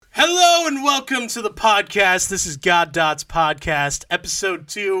Hello and welcome to the podcast. This is God Dot's podcast, episode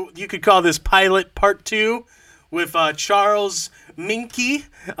 2. You could call this pilot part 2 with Charles Menke,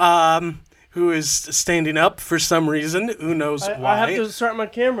 who is standing up for some reason. Who knows why? I have to start my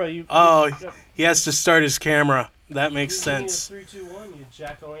camera. He has to start his camera. That makes sense. 3, 2, 1, you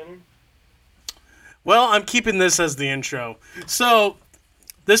jack-o'-lantern. Well, I'm keeping this as the intro. So,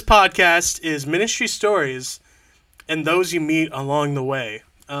 this podcast is ministry stories and those you meet along the way.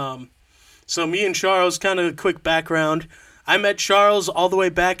 So me and Charles, kind of a quick background. I met Charles all the way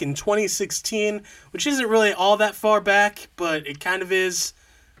back in 2016, which isn't really all that far back, but it kind of is.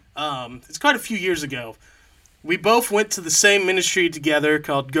 It's quite a few years ago. We both went to the same ministry together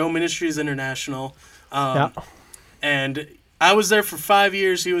called Go Ministries International. And I was there for 5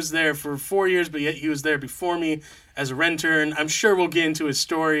 years. He was there for 4 years, but yet he was there before me as a renter. And I'm sure we'll get into his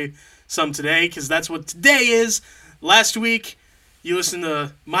story some today, because that's what today is. Last week, you listened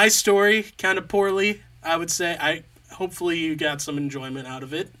to my story kind of poorly, I would say. Hopefully you got some enjoyment out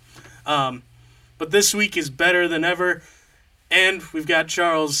of it. But this week is better than ever. And we've got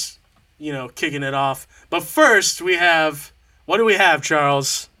Charles, kicking it off. But first, what do we have,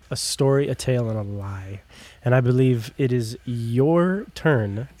 Charles? A story, a tale, and a lie. And I believe it is your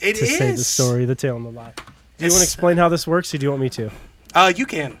turn to say the story, the tale, and the lie. Do you want to explain how this works, or do you want me to? You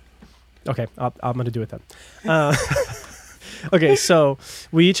can. Okay, I'm going to do it then. Okay, so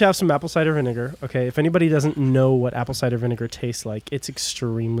we each have some apple cider vinegar. Okay, if anybody doesn't know what apple cider vinegar tastes like, it's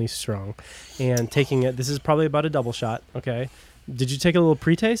extremely strong. And taking it, this is probably about a double shot. Okay, did you take a little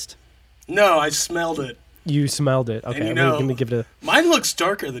pre-taste? No, I smelled it. You smelled it. Okay, and let me give it a. Mine looks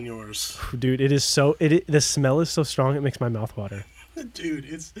darker than yours. Dude, it is so. The smell is so strong, it makes my mouth water. Dude,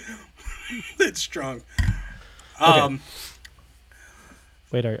 it's strong. Okay.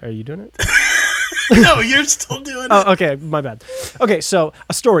 Wait, are you doing it? No, you're still doing it. Oh, okay, my bad. Okay, so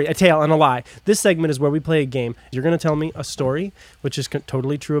a story, a tale, and a lie. This segment is where we play a game. You're going to tell me a story, which is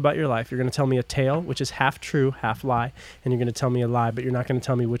totally true about your life. You're going to tell me a tale, which is half true, half lie. And you're going to tell me a lie, but you're not going to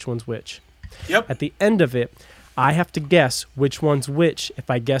tell me which one's which. Yep. At the end of it, I have to guess which one's which. If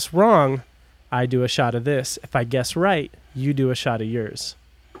I guess wrong, I do a shot of this. If I guess right, you do a shot of yours.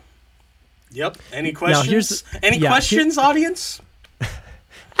 Yep. Any questions? Questions, audience?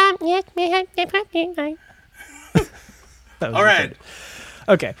 Yes, all right.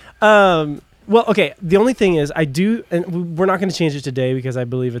 Okay. Well, okay. The only thing is, and we're not going to change it today because I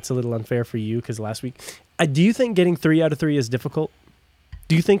believe it's a little unfair for you because last week. Do you think getting 3 out of 3 is difficult?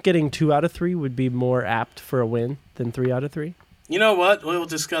 Do you think getting 2 out of 3 would be more apt for a win than 3 out of 3? You know what? We'll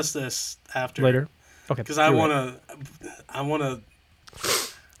discuss this after. Later. Okay. Because I want to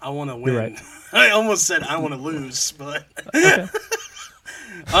win. Right. I almost said I want to lose, but. Okay.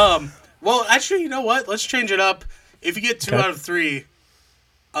 Well, actually, you know what? Let's change it up. If you get 2 out of 3,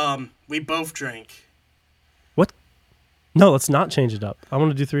 we both drink. What? No, let's not change it up. I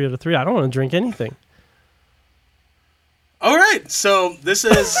want to do 3 out of 3. I don't want to drink anything. All right. So this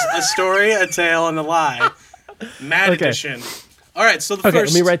is a story, a tale, and a lie. Mad edition. All right. So the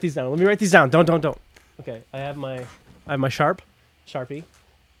first. Let me write these down. Don't. Okay. I have my Sharpie.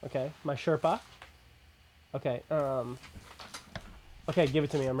 Okay. My Sherpa. Okay. Okay, give it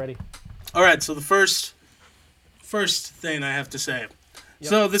to me. I'm ready. All right, so the first thing I have to say. Yep.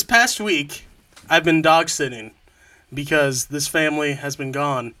 So this past week, I've been dog sitting because this family has been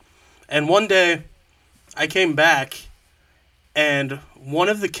gone. And one day, I came back, and one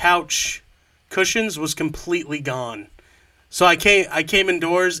of the couch cushions was completely gone. So I came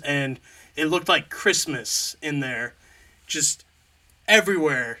indoors, and it looked like Christmas in there. Just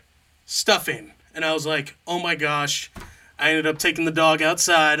everywhere. Stuffing. And I was like, oh my gosh. I ended up taking the dog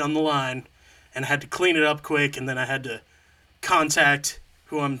outside on the line and had to clean it up quick, and then I had to contact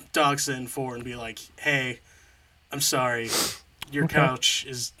who I'm dog sitting for and be like, hey, I'm sorry, your couch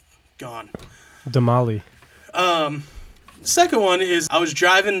is gone. Damali. Second one is I was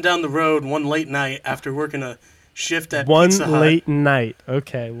driving down the road one late night after working a shift at One Pizza Hut. late night.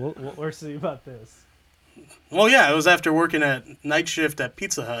 Okay, we'll see about this. Well, yeah, it was after working at night shift at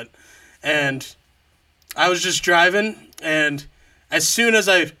Pizza Hut, and I was just driving, and as soon as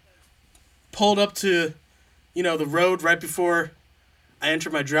I pulled up to, the road right before I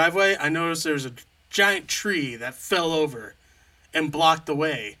entered my driveway, I noticed there was a giant tree that fell over and blocked the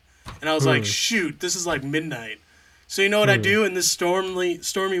way. And I was like, shoot, this is like midnight. So you know what I do in this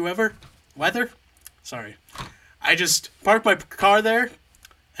stormy weather? Sorry. I just park my car there,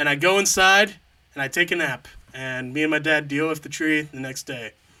 and I go inside, and I take a nap. And me and my dad deal with the tree the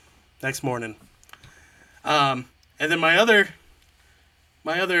next morning. And then my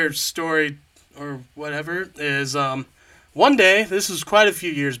other story or whatever is one day, this was quite a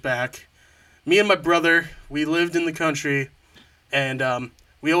few years back, me and my brother, we lived in the country, and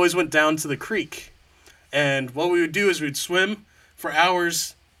we always went down to the creek. And what we would do is we'd swim for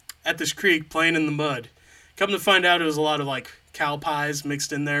hours at this creek playing in the mud. Come to find out, it was a lot of like cow pies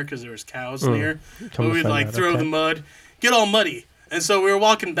mixed in there because there was cows near. But we'd like throw the mud, get all muddy. And so we were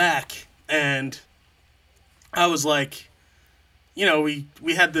walking back, and I was like, you know, we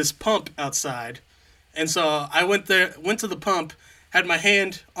had this pump outside. And so I went to the pump, had my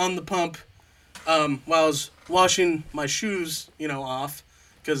hand on the pump while I was washing my shoes, you know, off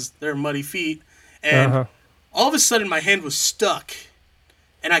because they're muddy feet. And all of a sudden my hand was stuck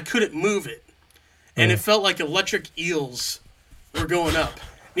and I couldn't move it. And it felt like electric eels were going up.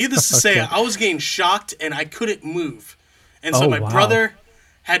 Needless to say, I was getting shocked and I couldn't move. And so my brother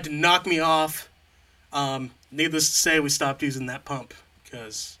had to knock me off. Needless to say, we stopped using that pump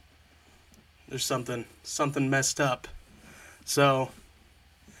because there's something messed up. So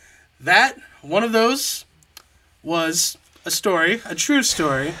that, one of those was a story, a true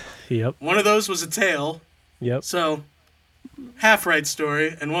story. Yep. One of those was a tale. Yep. So, half right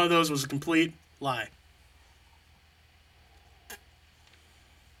story, and one of those was a complete lie.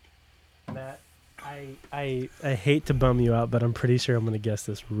 Matt, I hate to bum you out, but I'm pretty sure I'm going to guess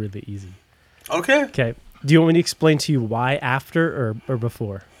this really easy. Okay. Okay. Do you want me to explain to you why after or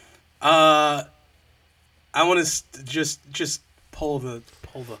before? I want to just pull the.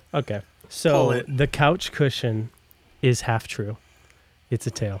 Okay. So the couch cushion is half true. It's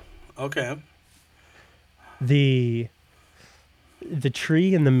a tale. Okay. The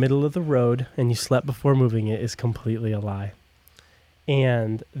tree in the middle of the road and you slept before moving it is completely a lie.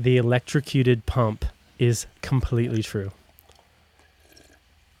 And the electrocuted pump is completely true.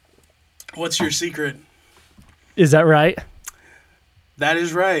 What's your secret? Is that right? That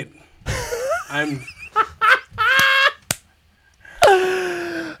is right. I'm.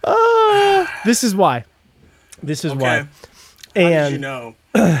 This is why. This is why. How And did you know?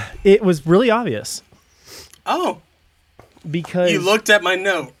 it was really obvious Oh, because you looked at my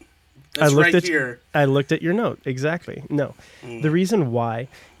note. That's right here. I looked at your note. Exactly. No. The reason why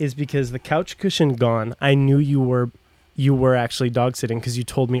is because the couch cushion gone, I knew you were actually dog sitting because you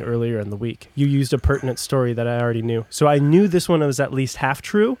told me earlier in the week. You used a pertinent story that I already knew. So I knew this one was at least half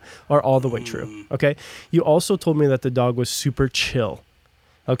true or all the way true. Okay. You also told me that the dog was super chill.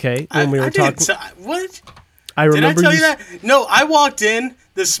 Okay. When we were talking. What? I remember. Did I tell you that? No, I walked in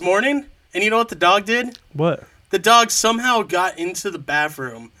this morning, and you know what the dog did? What? The dog somehow got into the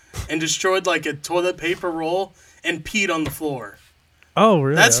bathroom and destroyed like a toilet paper roll and peed on the floor. Oh,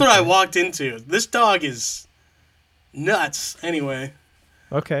 really? That's what I walked into. This dog is nuts. Anyway.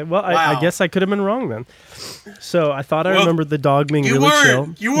 Okay, well, Wow. I guess I could have been wrong then. So I thought I remembered the dog being you really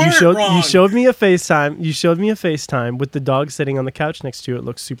weren't. chill. You weren't wrong. You showed me a FaceTime. You showed me a FaceTime with the dog sitting on the couch next to you. It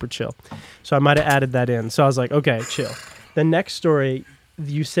looks super chill. So I might have added that in. So I was like, okay, chill. The next story,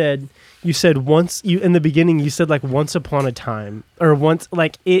 you said once in the beginning you said like once upon a time or once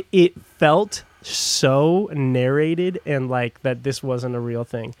like it felt so narrated and like that this wasn't a real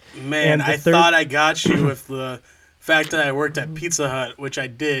thing. Man, I thought I got you with the fact that I worked at Pizza Hut, which I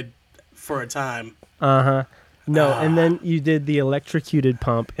did for a time. No, and then you did the electrocuted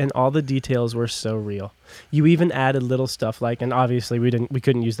pump, and all the details were so real. You even added little stuff like, and obviously we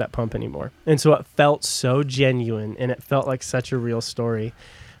couldn't use that pump anymore, and so it felt so genuine, and it felt like such a real story.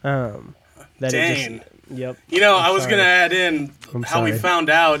 That Dang. Yep. You know, I'm I was sorry. gonna add in how we sorry. found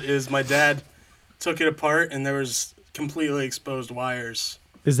out is my dad took it apart and there was completely exposed wires.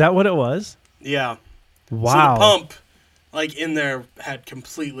 Is that what it was? Yeah. Wow. So the pump, like in there, had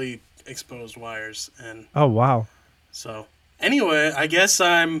completely exposed wires, and Oh wow. so anyway, I guess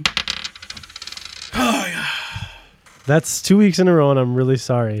I'm. Oh yeah. That's 2 weeks in a row, and I'm really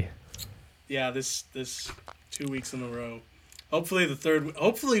sorry. Yeah, this 2 weeks in a row. Hopefully the third.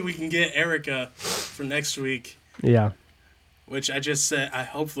 Hopefully we can get Erica for next week. Yeah, Which I just said.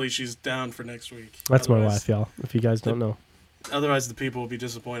 Hopefully she's down for next week. that's my Otherwise- wife, y'all. If you guys don't know, Otherwise, the people will be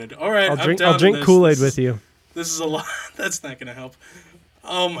disappointed. All right, I'll drink Kool-Aid with you. This is a lot. That's not gonna help.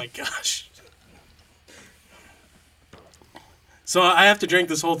 Oh my gosh. So I have to drink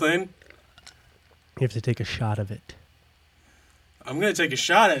this whole thing. You have to take a shot of it. I'm gonna take a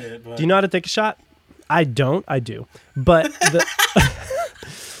shot at it, but Do you know how to take a shot? I don't. I do. But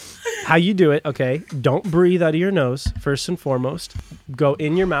how you do it, okay, don't breathe out of your nose, first and foremost. Go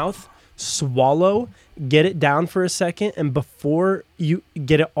in your mouth, swallow, get it down for a second, and before you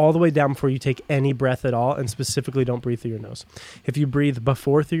get it all the way down before you take any breath at all, and specifically don't breathe through your nose. If you breathe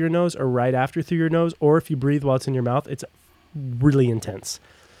before through your nose or right after through your nose, or if you breathe while it's in your mouth, it's really intense.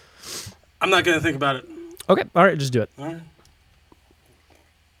 I'm not gonna think about it. Okay, all right, just do it. All right.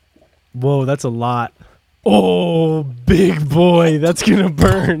 Whoa, that's a lot. Oh, big boy, that's gonna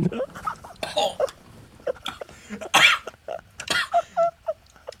burn.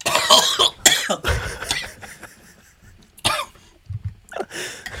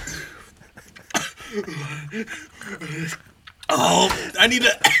 Oh, I need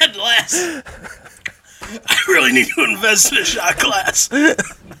to add glass. I really need to invest in a shot glass.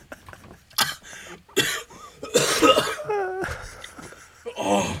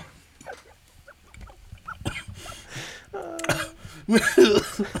 Oh.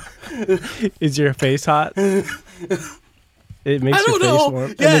 Is your face hot? It makes I your don't face know.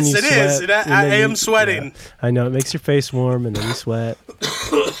 warm. Yes, it is. I am sweating. Yeah, I know, it makes your face warm and then you sweat.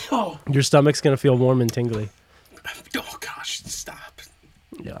 Your stomach's gonna feel warm and tingly. Oh gosh, stop.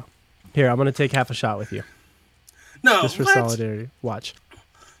 Yeah. Here, I'm gonna take half a shot with you. No, Just for what? solidarity. Watch.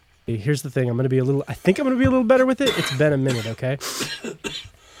 Here's the thing. I think I'm gonna be a little better with it. It's been a minute, okay?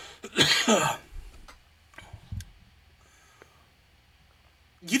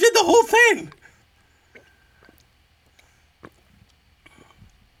 You did the whole thing.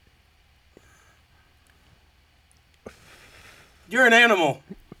 You're an animal.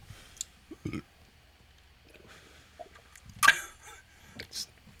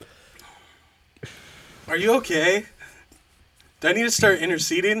 Are you okay? Do I need to start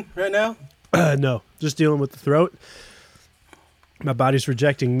interceding right now? No, just dealing with the throat. My body's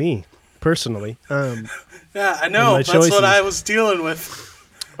rejecting me, personally. Yeah, I know. my That's choices. what I was dealing with.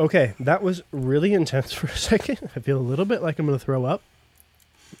 Okay, that was really intense for a second. I feel a little bit like I'm going to throw up.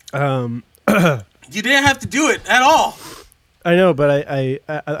 You didn't have to do it at all. I know, but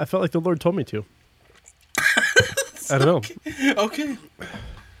I felt like the Lord told me to. I don't know. Okay.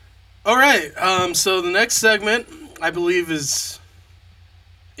 All right. So the next segment, I believe, is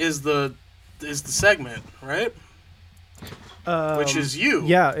the segment, right? Which is you.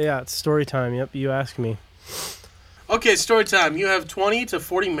 Yeah, it's story time. Yep, you asked me. Okay, story time. You have 20 to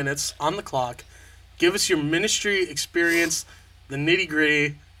 40 minutes on the clock. Give us your ministry experience, the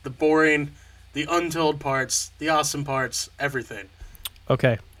nitty-gritty, the boring, the untold parts, the awesome parts, everything.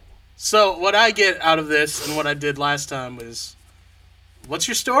 Okay. So what I get out of this and what I did last time is, what's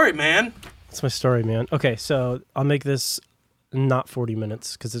your story, man? That's my story, man. Okay, so I'll make this not 40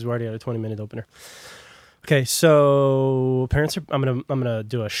 minutes because we're already at a 20-minute opener. Okay, so parents are. I'm gonna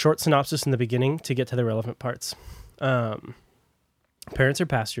do a short synopsis in the beginning to get to the relevant parts. Parents are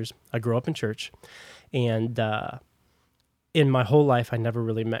pastors. I grew up in church, and in my whole life, I never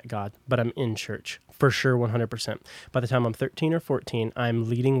really met God, but I'm in church for sure, 100%. By the time I'm 13 or 14, I'm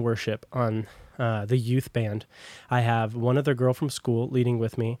leading worship on the youth band. I have one other girl from school leading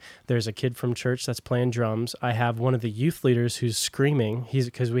with me. There's a kid from church that's playing drums. I have one of the youth leaders who's screaming.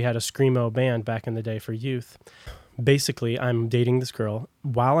 Because we had a screamo band back in the day for youth. Basically, I'm dating this girl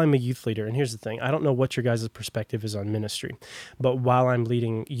while I'm a youth leader. And here's the thing. I don't know what your guys' perspective is on ministry, but while I'm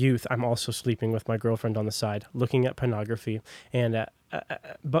leading youth, I'm also sleeping with my girlfriend on the side, looking at pornography. And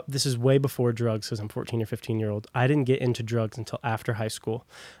but this is way before drugs because I'm 14 or 15-year-old. I didn't get into drugs until after high school,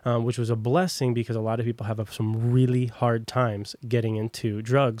 which was a blessing because a lot of people have some really hard times getting into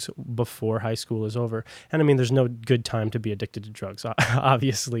drugs before high school is over. And I mean, there's no good time to be addicted to drugs,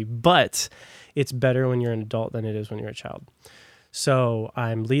 obviously, but it's better when you're an adult than it is when you're a child. So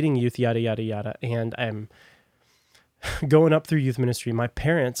I'm leading youth, yada, yada, yada, and I'm going up through youth ministry. My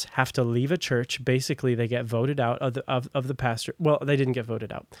parents have to leave a church. Basically, they get voted out of the pastor. Well, they didn't get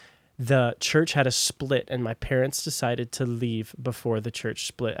voted out. The church had a split, and my parents decided to leave before the church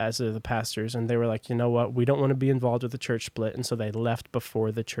split as the pastors. And they were like, you know what? We don't want to be involved with the church split. And so they left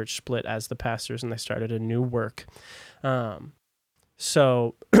before the church split as the pastors, and they started a new work.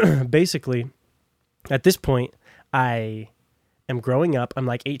 So basically, at this point, I am growing up. I'm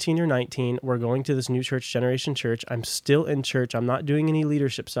like 18 or 19. We're going to this new church, Generation Church. I'm still in church. I'm not doing any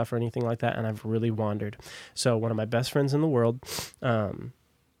leadership stuff or anything like that, and I've really wandered. So one of my best friends in the world,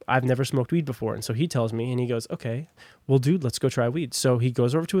 I've never smoked weed before, and so he tells me, and he goes, okay, well, dude, let's go try weed. So he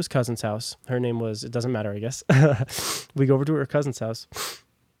goes over to his cousin's house. Her name was, it doesn't matter, I guess. We go over to her cousin's house,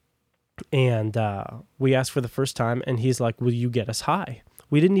 and we ask for the first time, and he's like, will you get us high?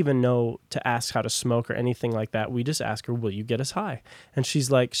 We didn't even know to ask how to smoke or anything like that. We just ask her, will you get us high? And she's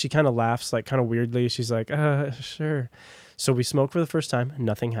like, she kind of laughs, like kind of weirdly. She's like, sure. So we smoke for the first time.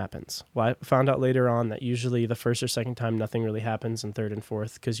 Nothing happens. Well, I found out later on that usually the first or second time, nothing really happens, and third and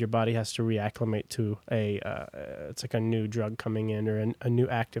fourth, because your body has to reacclimate to it's like a new drug coming in or a new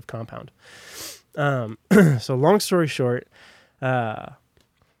active compound. So long story short,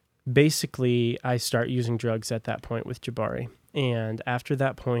 basically I start using drugs at that point with Jabari. And after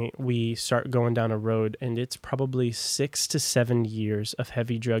that point, we start going down a road, and it's probably 6 to 7 years of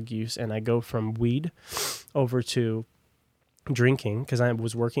heavy drug use. And I go from weed over to drinking because I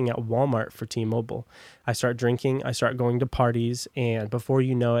was working at Walmart for T-Mobile. I start drinking, I start going to parties, and before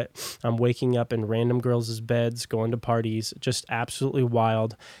you know it, I'm waking up in random girls' beds, going to parties, just absolutely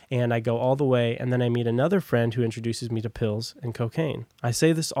wild. And I go all the way, and then I meet another friend who introduces me to pills and cocaine. I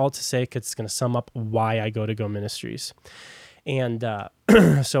say this all to say because it's going to sum up why I go ministries. And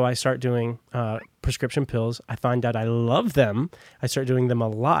so I start doing prescription pills. I find out I love them. I start doing them a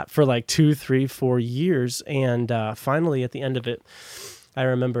lot for like 2, 3, 4 years. And finally, at the end of it, I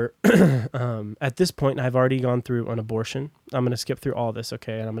remember at this point, I've already gone through an abortion. I'm going to skip through all this,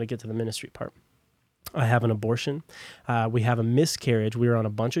 okay? And I'm going to get to the ministry part. I have an abortion. We have a miscarriage. We were on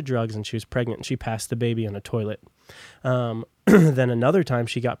a bunch of drugs, and she was pregnant, and she passed the baby on a toilet. Then another time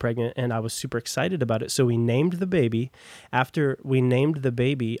she got pregnant, and I was super excited about it. So we named the baby. After we named the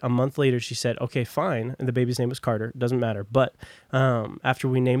baby, a month later, she said, okay, fine. And the baby's name was Carter. Doesn't matter. But after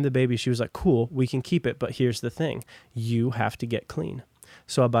we named the baby, she was like, cool, we can keep it. But here's the thing. You have to get clean.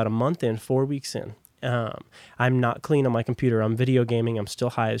 So about a month in, 4 weeks in, I'm not clean on my computer. I'm video gaming. I'm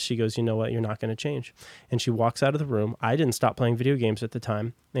still high. She goes, you know what? You're not going to change. And she walks out of the room. I didn't stop playing video games at the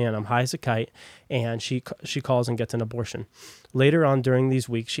time, and I'm high as a kite. And she calls and gets an abortion. Later on during these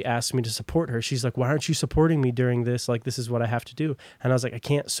weeks, she asked me to support her. She's like, why aren't you supporting me during this? Like, this is what I have to do. And I was like, I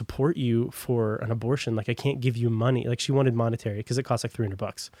can't support you for an abortion. Like, I can't give you money. Like, she wanted monetary because it costs like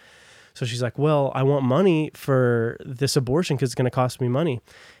 $300. So she's like, well, I want money for this abortion because it's going to cost me money.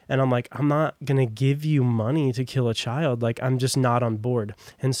 And I'm like, I'm not going to give you money to kill a child. Like, I'm just not on board.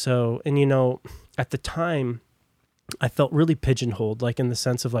 And so, and you know, at the time, I felt really pigeonholed, like in the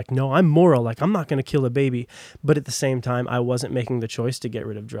sense of like, no, I'm moral. Like, I'm not going to kill a baby. But at the same time, I wasn't making the choice to get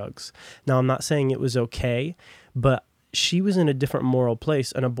rid of drugs. Now, I'm not saying it was okay, but she was in a different moral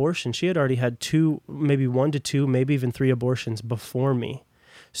place. An abortion, she had already had 2, maybe 1 to 2, maybe even 3 abortions before me.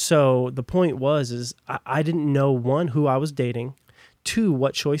 So the point was I didn't know, 1, who I was dating, 2,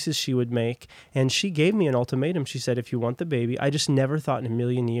 what choices she would make. And she gave me an ultimatum. She said, if you want the baby, I just never thought in a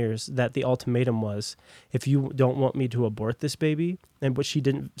million years that the ultimatum was, if you don't want me to abort this baby, and what she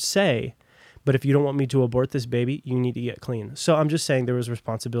didn't say, but if you don't want me to abort this baby, you need to get clean. So I'm just saying there was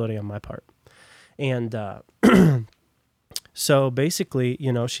responsibility on my part. And so basically,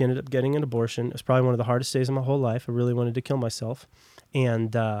 you know, she ended up getting an abortion. It was probably one of the hardest days of my whole life. I really wanted to kill myself.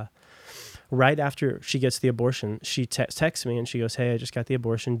 And right after she gets the abortion, she texts me and she goes, hey, I just got the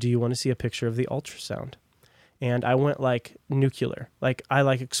abortion. Do you want to see a picture of the ultrasound? And I went like nuclear. Like, I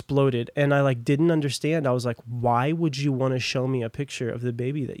like exploded. And I like didn't understand. I was like, why would you want to show me a picture of the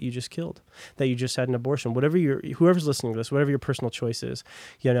baby that you just killed, that you just had an abortion? Whoever's listening to this, whatever your personal choice is,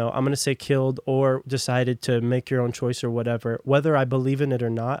 you know, I'm going to say killed or decided to make your own choice or whatever. Whether I believe in it or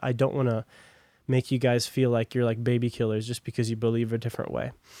not, I don't want to make you guys feel like you're like baby killers just because you believe a different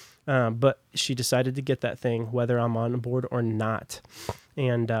way. But she decided to get that thing, whether I'm on board or not.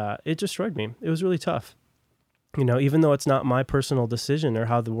 And it destroyed me. It was really tough. You know, even though it's not my personal decision or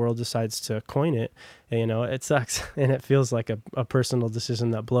how the world decides to coin it, you know, it sucks. And it feels like a personal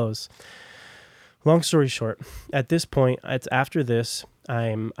decision that blows. Long story short, at this point, it's after this,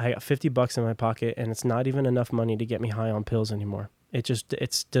 I got $50 in my pocket, and it's not even enough money to get me high on pills anymore. It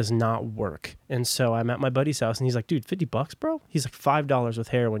does not work. And so I'm at my buddy's house, and he's like, dude, $50, bro? He's like, $5 with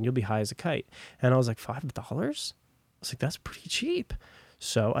heroin, you'll be high as a kite. And I was like, $5? I was like, that's pretty cheap.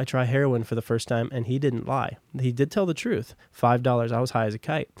 So I try heroin for the first time, and he didn't lie. He did tell the truth. $5, I was high as a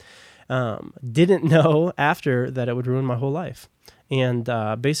kite. Didn't know after that it would ruin my whole life. And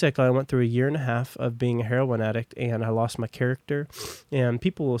basically, I went through 1.5 years of being a heroin addict, and I lost my character. And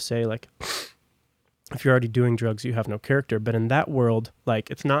people will say, like, if you're already doing drugs, you have no character. But in that world, like,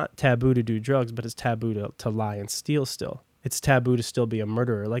 it's not taboo to do drugs, but it's taboo to lie and steal still. It's taboo to still be a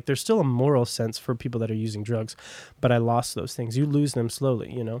murderer. Like, there's still a moral sense for people that are using drugs, but I lost those things. You lose them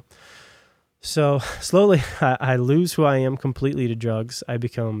slowly, you know? So slowly, I lose who I am completely to drugs. I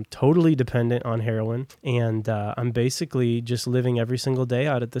become totally dependent on heroin, and I'm basically just living every single day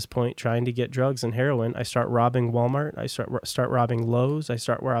out at this point, trying to get drugs and heroin. I start robbing Walmart. I start robbing Lowe's. I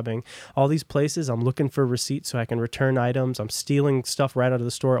start robbing all these places. I'm looking for receipts so I can return items. I'm stealing stuff right out of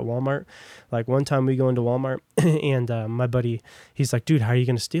the store at Walmart. Like, one time we go into Walmart, and my buddy, he's like, dude, how are you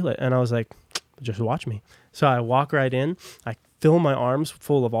going to steal it? And I was like, just watch me. So I walk right in. I fill my arms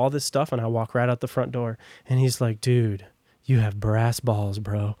full of all this stuff, and I walk right out the front door. And he's like, dude, you have brass balls,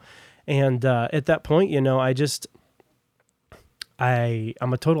 bro. And at that point, you know, I'm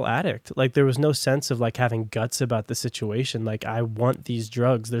a total addict. Like, there was no sense of like having guts about the situation. Like, I want these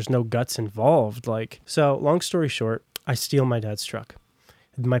drugs. There's no guts involved. Like, so long story short, I steal my dad's truck.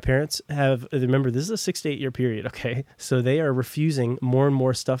 My parents remember, this is a 6 to 8 year period, okay? So they are refusing more and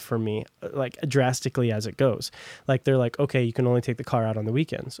more stuff from me, like drastically as it goes. Like they're like, okay, you can only take the car out on the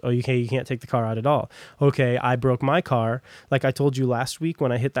weekends. Oh, you can't take the car out at all. Okay, I broke my car. Like I told you last week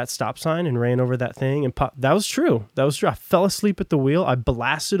when I hit that stop sign and ran over that thing and that was true. I fell asleep at the wheel. I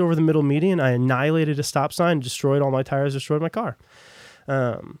blasted over the middle median. I annihilated a stop sign, destroyed all my tires, destroyed my car.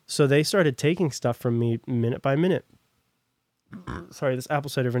 So they started taking stuff from me minute by minute. Sorry, this apple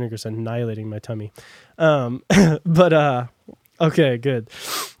cider vinegar is annihilating my tummy. But okay, good.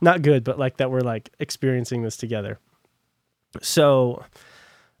 Not good, but like that we're like experiencing this together. So,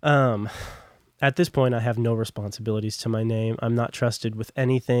 at this point, I have no responsibilities to my name. I'm not trusted with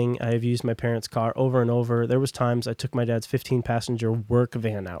anything. I have used my parents' car over and over. There was times I took my dad's 15-passenger work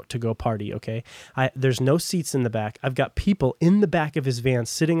van out to go party, okay? There's no seats in the back. I've got people in the back of his van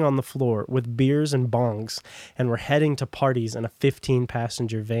sitting on the floor with beers and bongs, and we're heading to parties in a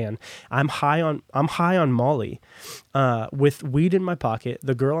 15-passenger van. I'm high on Molly, with weed in my pocket.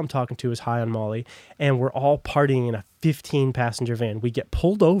 The girl I'm talking to is high on Molly, and we're all partying in a 15-passenger van. We get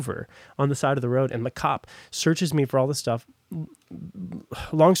pulled over on the side of the road, and the cop searches me for all this stuff.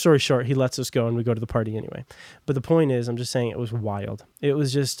 Long story short, he lets us go, and we go to the party anyway. But the point is, I'm just saying it was wild. It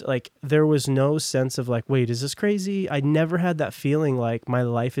was just like, there was no sense of like, wait, is this crazy? I never had that feeling like my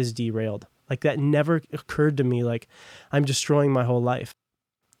life is derailed. Like that never occurred to me, like I'm destroying my whole life.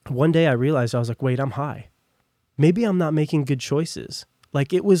 One day I realized, I was like, wait, I'm high. Maybe I'm not making good choices.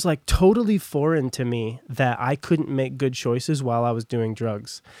 Like it was like totally foreign to me that I couldn't make good choices while I was doing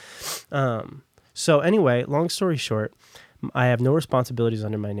drugs. So anyway, long story short, I have no responsibilities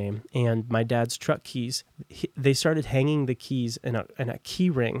under my name, and my dad's truck keys, they started hanging the keys in a key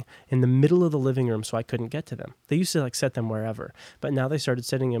ring in the middle of the living room so I couldn't get to them. They used to like set them wherever, but now they started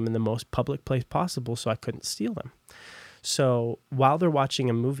setting them in the most public place possible so I couldn't steal them. So while they're watching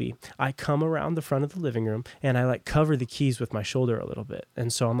a movie, I come around the front of the living room and I like cover the keys with my shoulder a little bit.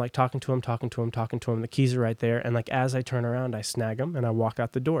 And so I'm like talking to him. The keys are right there. And like, as I turn around, I snag them and I walk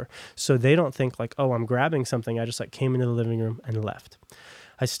out the door. So they don't think like, oh, I'm grabbing something. I just like came into the living room and left.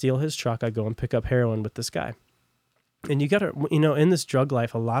 I steal his truck. I go and pick up heroin with this guy. And you gotta, in this drug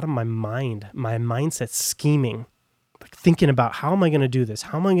life, a lot of my mindset's scheming. Like thinking about, how am I going to do this?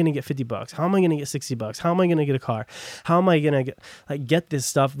 How am I going to get $50? How am I going to get $60? How am I going to get a car? How am I going to get this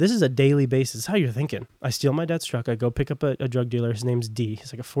stuff? This is a daily basis. How you're thinking. I steal my dad's truck. I go pick up a drug dealer. His name's D.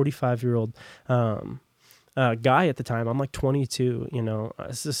 He's like a 45-year-old guy at the time. I'm like 22.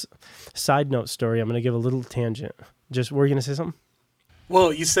 It's this side note story. I'm going to give a little tangent. Were you going to say something?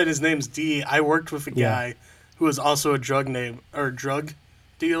 Well, you said his name's D. I worked with a guy who was also a drug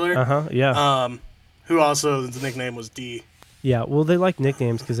dealer. Yeah. Who also, his nickname was D. Yeah, well, they like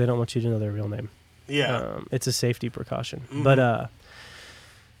nicknames because they don't want you to know their real name. Yeah. It's a safety precaution. Mm-hmm. But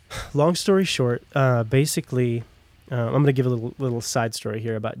long story short, basically, I'm going to give a little side story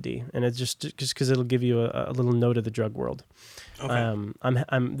here about D, and it's just because it'll give you a little note of the drug world. Okay.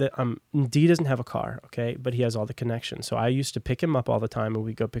 D doesn't have a car, okay, but he has all the connections. So I used to pick him up all the time, and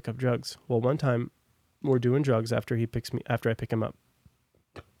we go pick up drugs. Well, one time we're doing drugs after I pick him up.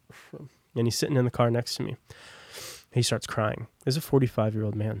 And he's sitting in the car next to me. He starts crying. He's a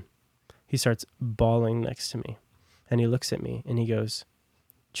 45-year-old man. He starts bawling next to me. And he looks at me and he goes,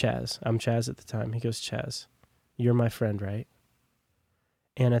 Chaz. I'm Chaz at the time. He goes, Chaz, you're my friend, right?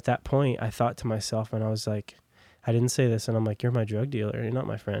 And at that point, I thought to myself, and I was like, I didn't say this. And I'm like, you're my drug dealer. You're not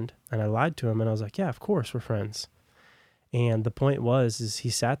my friend. And I lied to him. And I was like, yeah, of course we're friends. And the point is he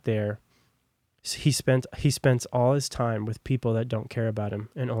sat there. He spends all his time with people that don't care about him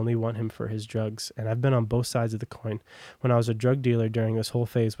and only want him for his drugs. And I've been on both sides of the coin. When I was a drug dealer during this whole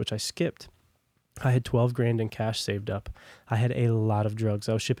phase, which I skipped, I had $12,000 in cash saved up. I had a lot of drugs.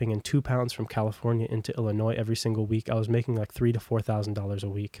 I was shipping in 2 pounds from California into Illinois every single week. I was making like $3,000 to $4,000 a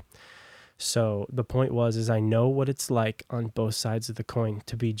week. So the point is I know what it's like on both sides of the coin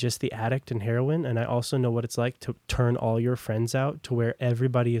to be just the addict in heroin. And I also know what it's like to turn all your friends out to where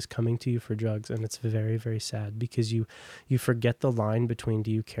everybody is coming to you for drugs. And it's very, very sad because you forget the line between,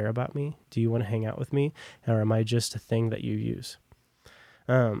 do you care about me? Do you want to hang out with me? Or am I just a thing that you use?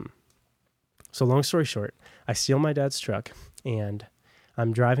 So long story short, I steal my dad's truck and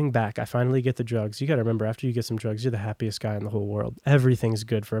I'm driving back. I finally get the drugs. You got to remember, after you get some drugs, you're the happiest guy in the whole world. Everything's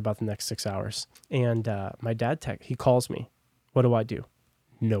good for about the next 6 hours. And my dad, he calls me. What do I do?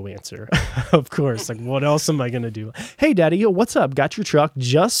 No answer. Of course. Like, what else am I going to do? Hey, Daddy, yo, what's up? Got your truck.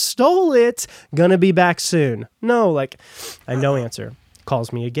 Just stole it. Gonna be back soon. No, no answer.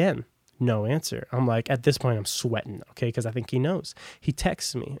 Calls me again. No answer. I'm like, at this point, I'm sweating, okay, because I think he knows. He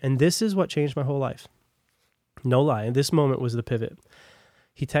texts me. And this is what changed my whole life. No lie. This moment was the pivot.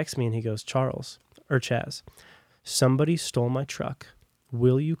 He texts me and he goes, Charles, or Chaz, somebody stole my truck.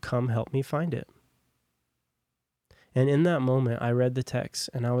 Will you come help me find it? And in that moment, I read the text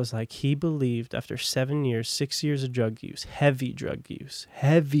and I was like, he believed after 7 years, 6 years of drug use, heavy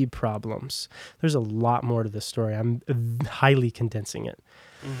problems. There's a lot more to this story. I'm highly condensing it.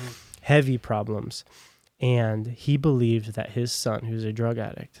 Mm-hmm. Heavy problems. And he believed that his son, who's a drug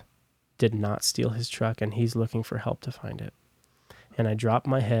addict, did not steal his truck and he's looking for help to find it. And I dropped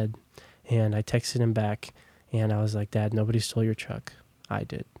my head and I texted him back and I was like, Dad, nobody stole your truck. I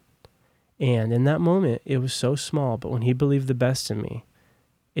did. And in that moment, it was so small, but when he believed the best in me,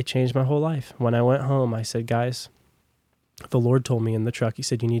 it changed my whole life. When I went home, I said, guys, the Lord told me in the truck, he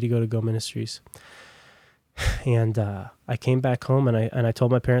said, you need to go to Go Ministries. And I came back home and I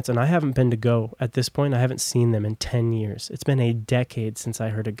told my parents, and I haven't been to Go at this point. I haven't seen them in 10 years. It's been a decade since I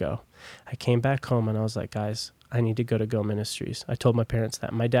heard of Go. I came back home and I was like, guys, I need to go to Go Ministries. I told my parents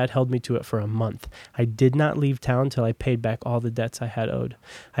that. My dad held me to it for a month. I did not leave town until I paid back all the debts I had owed.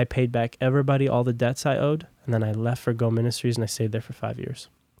 I paid back everybody all the debts I owed, and then I left for Go Ministries, and I stayed there for 5 years.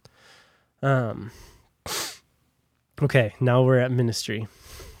 Okay, now we're at ministry.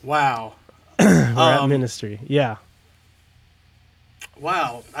 Wow. We're at ministry. Yeah.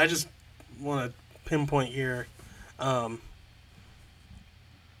 Wow. I just want to pinpoint here.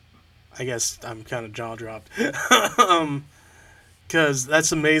 I guess I'm kind of jaw dropped. Because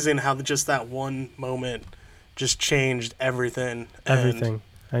that's amazing how just that one moment just changed everything. Everything.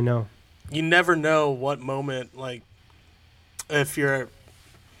 I know. You never know what moment, like, you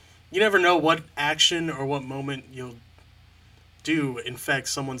never know what action or what moment you'll do infect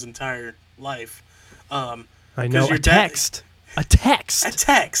someone's entire life. I know. A text.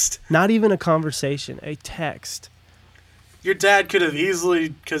 Not even a conversation. A text. Your dad could have easily,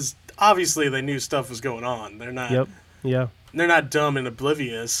 because obviously they knew stuff was going on. They're not. Yep. Yeah. They're not dumb and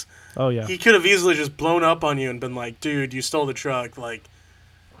oblivious. Oh yeah. He could have easily just blown up on you and been like, "Dude, you stole the truck. Like,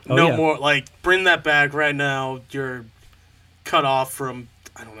 no more. Like, bring that back right now. You're cut off from,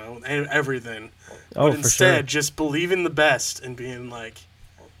 I don't know, everything." But instead, just believing the best and being like,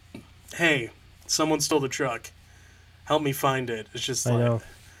 "Hey, someone stole the truck. Help me find it." It's just like, I know.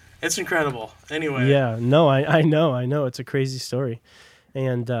 It's incredible. Anyway. Yeah. No, I know. It's a crazy story.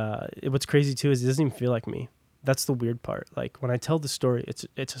 And what's crazy too is it doesn't even feel like me. That's the weird part. Like when I tell the story,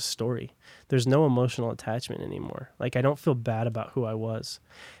 it's a story. There's no emotional attachment anymore. Like I don't feel bad about who I was,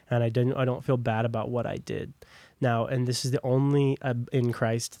 and I don't feel bad about what I did. Now, and this is the only in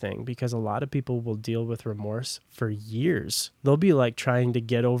Christ thing, because a lot of people will deal with remorse for years. They'll be like trying to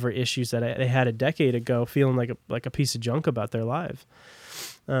get over issues that they had a decade ago, feeling like a piece of junk about their life.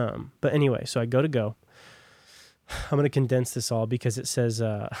 But anyway, so I go. I'm going to condense this all because it says,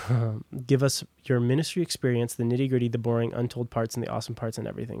 give us your ministry experience, the nitty gritty, the boring, untold parts, and the awesome parts and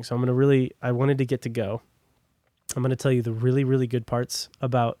everything. So I wanted to get to Go. I'm going to tell you the really, really good parts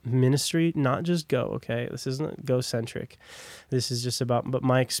about ministry, not just Go, okay? This isn't Go-centric. This is just but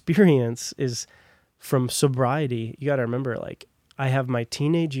my experience is from sobriety. You got to remember, like, I have my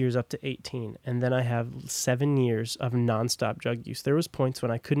teenage years up to 18, and then I have 7 years of nonstop drug use. There was points when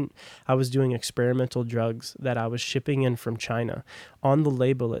I was doing experimental drugs that I was shipping in from China. On the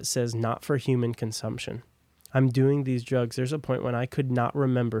label, it says not for human consumption. I'm doing these drugs. There's a point when I could not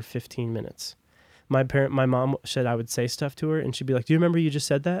remember 15 minutes. My mom said I would say stuff to her, and she'd be like, "Do you remember you just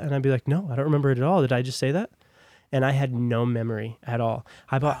said that?" And I'd be like, "No, I don't remember it at all. Did I just say that?" And I had no memory at all.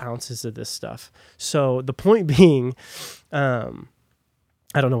 I bought ounces of this stuff. So the point being, I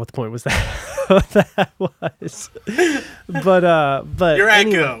don't know what the point was that was, but you're at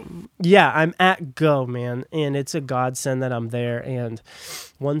anyway, Go. Yeah, I'm at Go, man, and it's a godsend that I'm there. And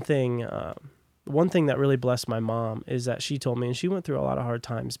one thing that really blessed my mom is that she told me, and she went through a lot of hard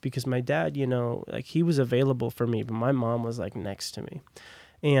times because my dad, like he was available for me, but my mom was like next to me,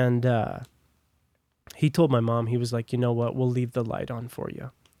 and he told my mom, he was like, "You know what, we'll leave the light on for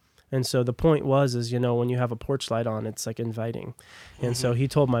you." And so the point is, when you have a porch light on, it's like inviting. And so he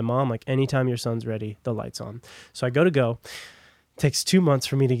told my mom, like, anytime your son's ready, the light's on. So I go. It takes 2 months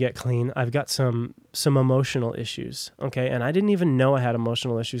for me to get clean. I've got some emotional issues, okay? And I didn't even know I had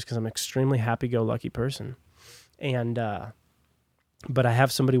emotional issues because I'm an extremely happy-go-lucky person. And but I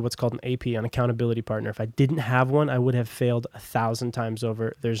have somebody, what's called an AP, an accountability partner. If I didn't have one, I would have failed 1,000 times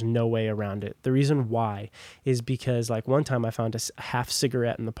over. There's no way around it. The reason why is because, like, one time I found a half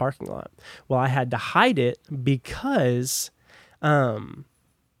cigarette in the parking lot. Well, I had to hide it because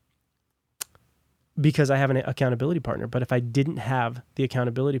because I have an accountability partner. But if I didn't have the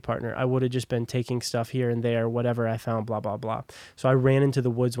accountability partner, I would have just been taking stuff here and there, whatever I found, blah, blah, blah. So I ran into the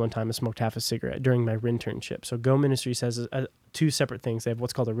woods one time and smoked half a cigarette during my internship. So Go Ministries has two separate things. They have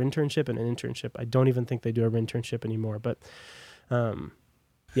what's called a internship and an internship. I don't even think they do a internship anymore, but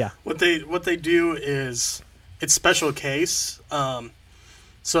yeah. What they do is it's special case.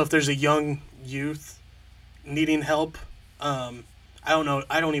 So if there's a young youth needing help, I don't know.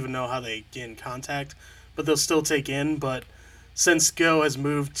 I don't even know how they get in contact, but they'll still take in. But since Go has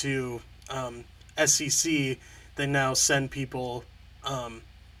moved to SCC, they now send people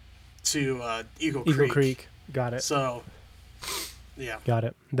to Eagle Creek. Got it. So, yeah. Got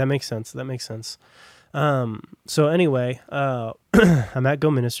it. That makes sense. So anyway, I'm at Go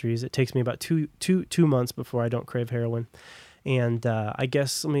Ministries. It takes me about two months before I don't crave heroin. And I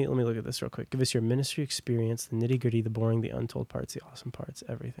guess let me look at this real quick. Give us your ministry experience, the nitty gritty, the boring, the untold parts, the awesome parts,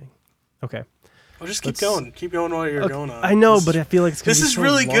 everything. Okay. Well, just keep going. Keep going while you're going on. I know, but I feel like it's gonna this be is so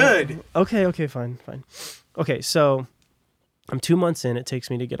really long. good. Okay, fine. Okay, so I'm 2 months in. It takes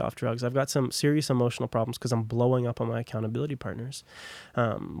me to get off drugs. I've got some serious emotional problems because I'm blowing up on my accountability partners.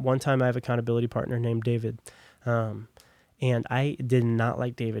 One time I have an accountability partner named David. And I did not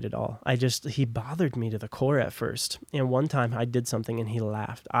like David at all. He bothered me to the core at first. And one time I did something and he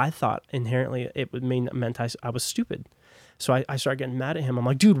laughed. I thought inherently it meant I was stupid. So I started getting mad at him. I'm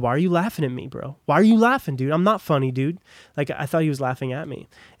like, dude, why are you laughing at me, bro? Why are you laughing, dude? I'm not funny, dude. Like, I thought he was laughing at me.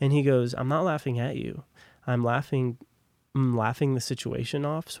 And he goes, I'm not laughing at you. I'm laughing the situation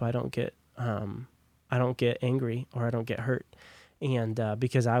off so I don't get angry or I don't get hurt. And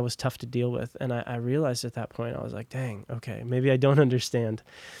because I was tough to deal with. And I realized at that point, I was like, dang, okay, maybe I don't understand.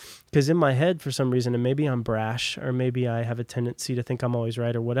 Because in my head, for some reason, and maybe I'm brash, or maybe I have a tendency to think I'm always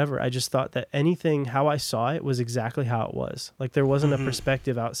right or whatever, I just thought that anything, how I saw it, was exactly how it was. Like there wasn't a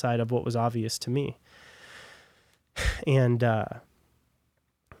perspective outside of what was obvious to me. And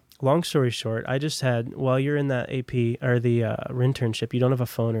long story short, I just had, while you're in that AP, or the internship, you don't have a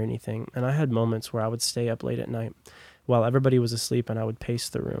phone or anything. And I had moments where I would stay up late at night while everybody was asleep, and I would pace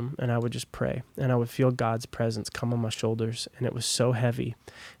the room and I would just pray, and I would feel God's presence come on my shoulders, and it was so heavy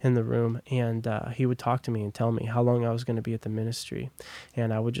in the room. And he would talk to me and tell me how long I was going to be at the ministry,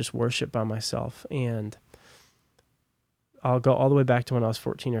 and I would just worship by myself. And I'll go all the way back to when I was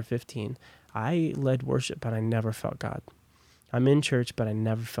 14 or 15. I led worship, but I never felt God. I'm in church, but I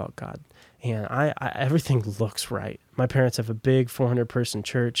never felt God. And I everything looks right. My parents have a big 400-person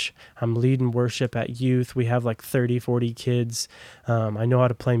church. I'm leading worship at youth. We have like 30, 40 kids. I know how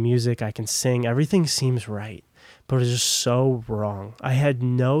to play music. I can sing. Everything seems right, but it's just so wrong. I had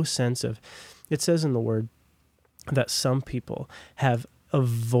no sense of, it says in the Word that some people have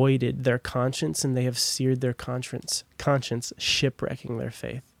avoided their conscience and they have seared their conscience, shipwrecking their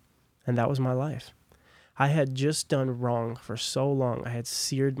faith. And that was my life. I had just done wrong for so long. I had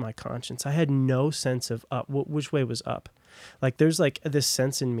seared my conscience. I had no sense of up, which way was up. Like there's like this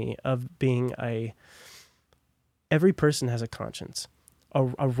sense in me of being every person has a conscience, a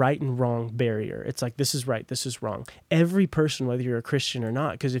right and wrong barrier. It's like, this is right, this is wrong. Every person, whether you're a Christian or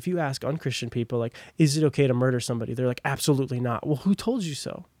not, because if you ask unchristian people, like, is it okay to murder somebody? They're like, absolutely not. Well, who told you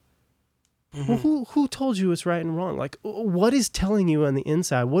so? Well, who told you it's right and wrong? Like, what is telling you on the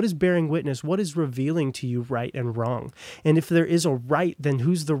inside? What is bearing witness? What is revealing to you right and wrong? And if there is a right, then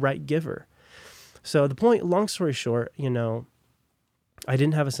who's the right giver? So the point, long story short, I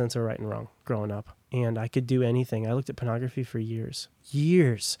didn't have a sense of right and wrong growing up, and I could do anything. I looked at pornography for years,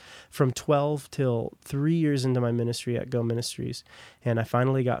 from 12 till 3 years into my ministry at Go Ministries, and I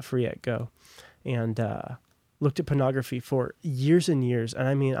finally got free at Go, and looked at pornography for years and years. And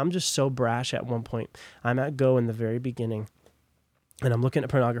I mean, I'm just so brash at one point. I'm at Go in the very beginning, and I'm looking at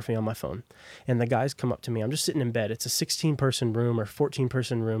pornography on my phone. And the guys come up to me. I'm just sitting in bed. It's a 16-person room or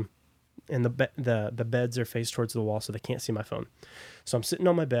 14-person room, and the beds are faced towards the wall, so they can't see my phone. So I'm sitting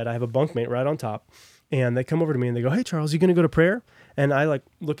on my bed. I have a bunkmate right on top, and they come over to me and they go, "Hey, Charles, you going to go to prayer?" And I like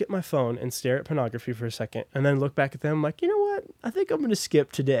look at my phone and stare at pornography for a second, and then look back at them like, you know what? I think I'm going to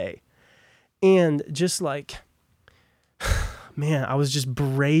skip today. And just like, man, I was just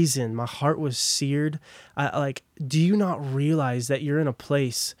brazen. My heart was seared. Do you not realize that you're in a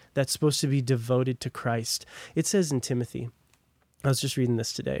place that's supposed to be devoted to Christ? It says in Timothy, I was just reading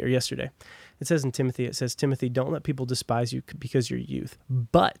this today or yesterday. It says in Timothy, Timothy, don't let people despise you because you're youth,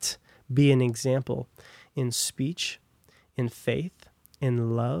 but be an example in speech, in faith,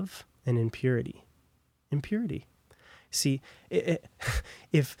 in love, and in purity. In purity. See,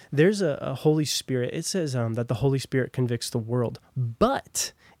 if there's a Holy Spirit, it says that the Holy Spirit convicts the world,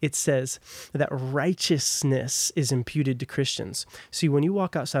 but it says that righteousness is imputed to Christians. See, when you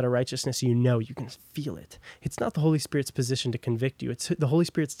walk outside of righteousness, you can feel it. It's not the Holy Spirit's position to convict you. It's the Holy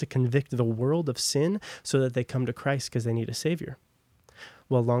Spirit's to convict the world of sin so that they come to Christ because they need a Savior.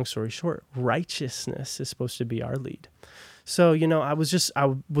 Well, long story short, righteousness is supposed to be our lead. So, I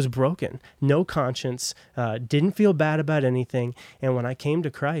was broken, no conscience, didn't feel bad about anything. And when I came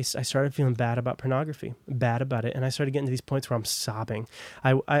to Christ, I started feeling bad about pornography, bad about it. And I started getting to these points where I'm sobbing.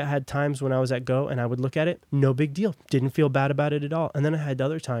 I had times when I was at Go and I would look at it, no big deal, didn't feel bad about it at all. And then I had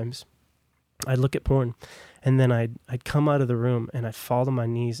other times I'd look at porn and then I'd come out of the room and I'd fall to my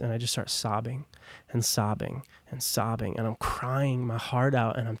knees and I'd just start sobbing and sobbing and sobbing. And I'm crying my heart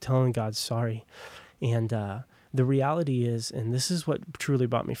out and I'm telling God sorry. And, the reality is, and this is what truly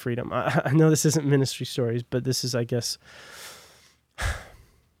brought me freedom. I know this isn't ministry stories, but this is, I guess,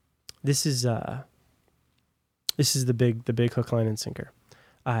 this is the big hook, line, and sinker.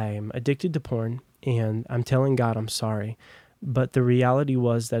 I'm addicted to porn, and I'm telling God I'm sorry. But the reality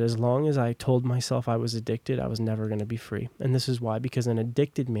was that as long as I told myself I was addicted, I was never going to be free. And this is why, because an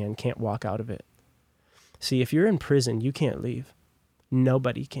addicted man can't walk out of it. See, if you're in prison, you can't leave.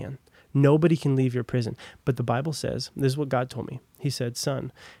 Nobody can. Nobody can leave your prison. But the Bible says, this is what God told me. He said,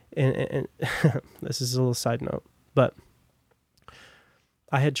 son, and this is a little side note, but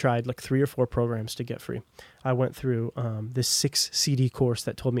I had tried like 3 or 4 programs to get free. I went through this 6 CD course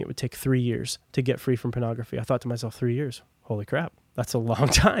that told me it would take 3 years to get free from pornography. I thought to myself, 3 years, holy crap, that's a long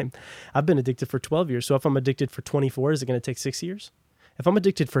time. I've been addicted for 12 years. So if I'm addicted for 24, is it going to take 6 years? If I'm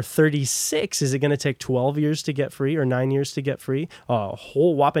addicted for 36, is it going to take 12 years to get free or 9 years to get free? A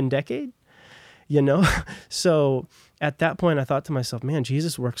whole whopping decade? So at that point, I thought to myself, man,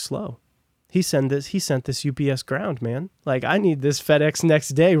 Jesus works slow. He sent this UPS ground, man. Like, I need this FedEx next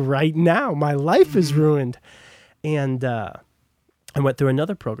day right now. My life is ruined. And I went through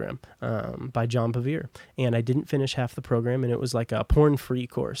another program by John Bevere, and I didn't finish half the program, and it was like a porn-free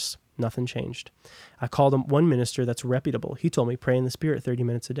course. Nothing changed. I called him one minister that's reputable. He told me, pray in the Spirit 30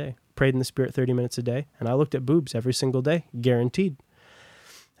 minutes a day. Prayed in the Spirit 30 minutes a day, and I looked at boobs every single day, guaranteed.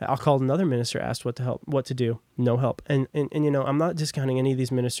 I called another minister, asked what to do. No help. And I'm not discounting any of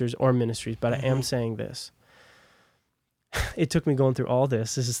these ministers or ministries, but I am saying this. It took me going through all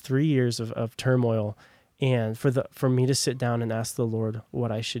this. This is 3 years of turmoil, and for me to sit down and ask the Lord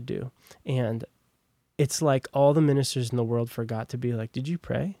what I should do. And it's like all the ministers in the world forgot to be like, did you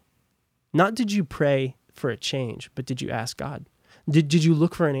pray? Not did you pray for a change, but did you ask God? Did you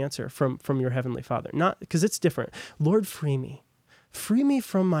look for an answer from your Heavenly Father? Not because it's different. Lord, free me. Free me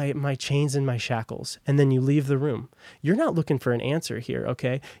from my chains and my shackles. And then you leave the room. You're not looking for an answer here,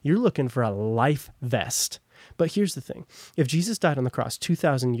 okay? You're looking for a life vest. But here's the thing. If Jesus died on the cross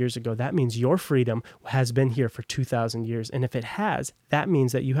 2,000 years ago, that means your freedom has been here for 2,000 years. And if it has, that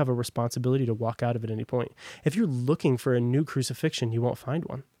means that you have a responsibility to walk out of it at any point. If you're looking for a new crucifixion, you won't find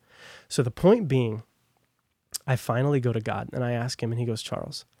one. So the point being, I finally go to God and I ask him, and he goes,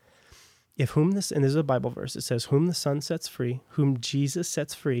 Charles, and this is a Bible verse, it says, whom the Son sets free, whom Jesus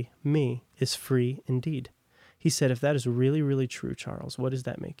sets free, me, is free indeed. He said, if that is really, really true, Charles, what does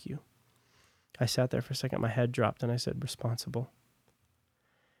that make you? I sat there for a second, my head dropped, and I said, responsible.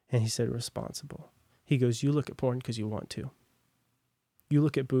 And he said, responsible. He goes, you look at porn because you want to. You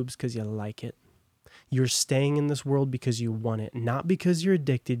look at boobs because you like it. You're staying in this world because you want it, not because you're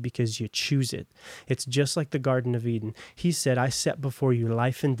addicted, because you choose it. It's just like the Garden of Eden. He said, I set before you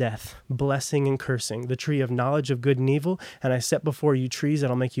life and death, blessing and cursing, the tree of knowledge of good and evil, and I set before you trees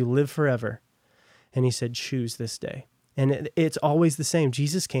that'll make you live forever. And he said, choose this day. And it's always the same.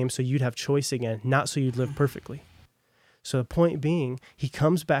 Jesus came so you'd have choice again, not so you'd live perfectly. So the point being, he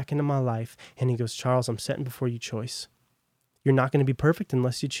comes back into my life and he goes, Charles, I'm setting before you choice. You're not going to be perfect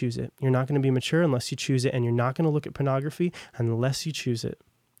unless you choose it. You're not going to be mature unless you choose it. And you're not going to look at pornography unless you choose it.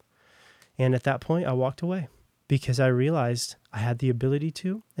 And at that point, I walked away because I realized I had the ability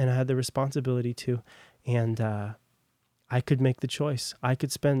to, and I had the responsibility to. And I could make the choice. I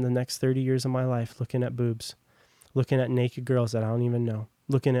could spend the next 30 years of my life looking at boobs, looking at naked girls that I don't even know,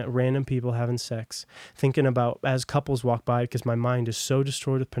 looking at random people having sex, thinking about as couples walk by, because my mind is so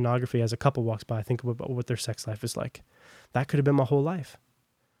destroyed with pornography. As a couple walks by, I think about what their sex life is like. That could have been my whole life.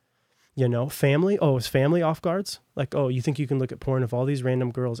 Family. Oh, is family off guards? Like, oh, you think you can look at porn of all these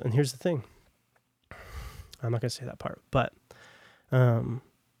random girls? And here's the thing. I'm not going to say that part. But long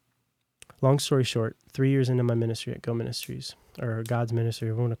story short, 3 years into my ministry at Go Ministries, or God's ministry,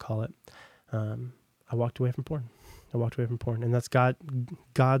 whatever you want to call it, I walked away from porn. And that's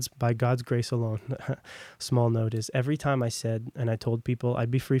by God's grace alone. Small note is every time I said, and I told people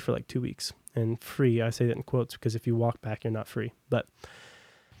I'd be free for like 2 weeks. And free, I say that in quotes because if you walk back, you're not free. But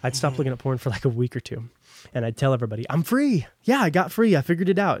I'd stop looking at porn for like a week or two, and I'd tell everybody, I'm free. Yeah, I got free. I figured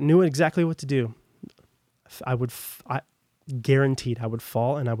it out. Knew exactly what to do. I guaranteed I would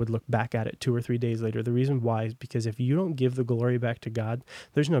fall, and I would look back at it 2 or 3 days later. The reason why is because if you don't give the glory back to God,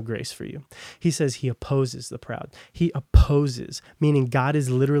 there's no grace for you. He says he opposes the proud. He opposes, meaning God is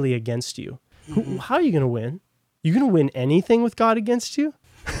literally against you. How are you going to win? You going to win anything with God against you?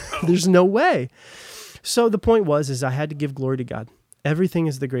 There's no way. So the point is I had to give glory to God. Everything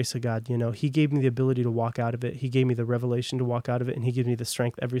is the grace of God. You know, he gave me the ability to walk out of it. He gave me the revelation to walk out of it, and he gives me the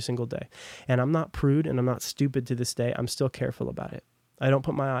strength every single day. And I'm not prude and I'm not stupid to this day. I'm still careful about it. I don't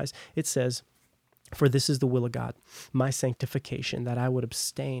put my eyes. It says, for this is the will of God, my sanctification, that I would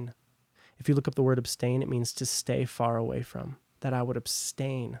abstain. If you look up the word abstain, it means to stay far away from. That I would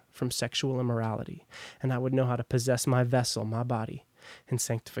abstain from sexual immorality, and I would know how to possess my vessel, my body, in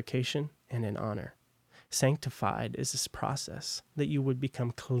sanctification and in honor. Sanctified is this process that you would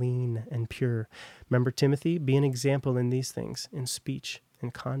become clean and pure. Remember, Timothy, be an example in these things, in speech,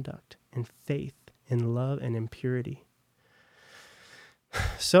 in conduct, in faith, in love, and in purity.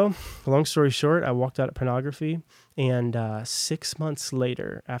 So, long story short, I walked out of pornography, and 6 months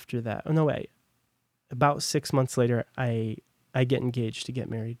later after that, about 6 months later, I get engaged to get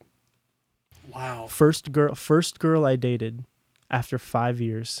married. Wow. First girl I dated after 5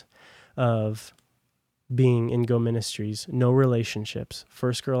 years of being in Go Ministries, no relationships.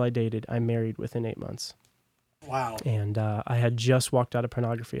 First girl I dated, I married within 8 months. Wow. And I had just walked out of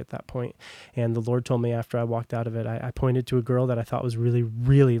pornography at that point. And the Lord told me after I walked out of it, I pointed to a girl that I thought was really,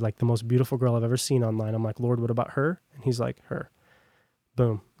 really like the most beautiful girl I've ever seen online. I'm like, Lord, what about her? And he's like, her.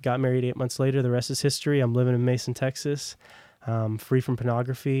 Boom. Got married 8 months later. The rest is history. I'm living in Mason, Texas. Free from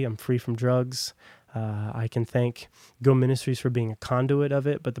pornography. I'm free from drugs. I can thank Go Ministries for being a conduit of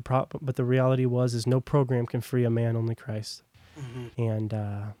it, but the reality is no program can free a man, only Christ. Mm-hmm. And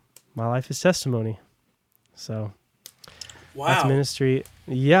my life is testimony. So wow. That's ministry.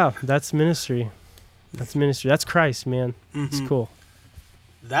 Yeah, that's ministry. That's ministry. That's Christ, man. Mm-hmm. It's cool.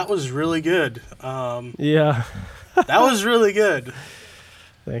 That was really good. Yeah. That was really good.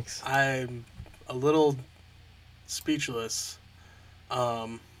 Thanks. I'm a little speechless.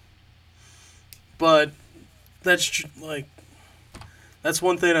 But that's that's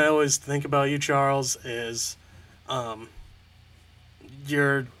one thing I always think about you, Charles, is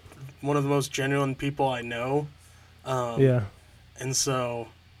you're one of the most genuine people I know. Yeah. And so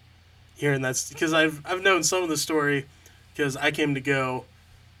hearing that's because I've known some of the story because I came to Go.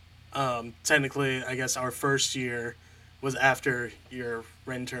 Technically, I guess our first year was after your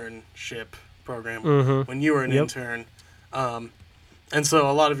internship program when you were an intern. And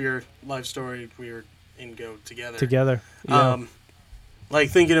so a lot of your life story, we were in Go together. Yeah.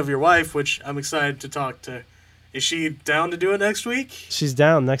 Like thinking of your wife, which I'm excited to talk to. Is she down to do it next week? She's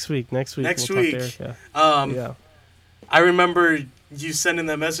down next week. Next week. Next we'll week. Talk to Erica. Yeah. I remember you sending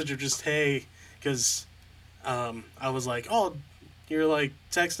that message of just, hey, because I was like, oh, you're like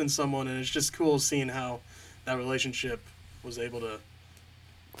texting someone, and it's just cool seeing how that relationship was able to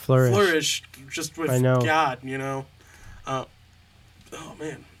flourish just with God, you know? Oh,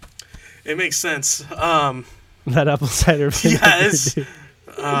 man. It makes sense. That apple cider vinegar. Yes.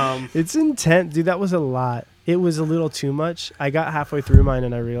 It's intense. Dude, that was a lot. It was a little too much. I got halfway through mine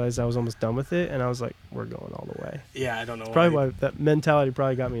and I realized I was almost done with it. And I was like, we're going all the way. Yeah, I don't know. Probably why that mentality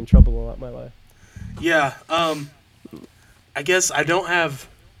probably got me in trouble a lot in my life. Yeah. I guess I don't have...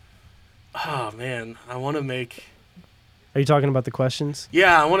 Oh, man. I want to make... Are you talking about the questions?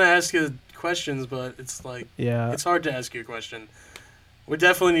 Yeah, I want to ask you questions, but it's like... Yeah. It's hard to ask you a question. We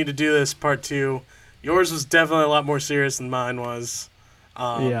definitely need to do this part 2. Yours was definitely a lot more serious than mine was.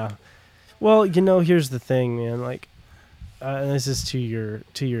 Yeah. Well, here's the thing, man. Like, this is to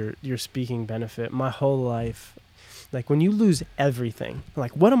your speaking benefit. My whole life, like when you lose everything,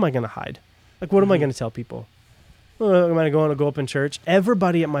 like what am I gonna hide? Like what am I gonna tell people? Am I going to go up in church?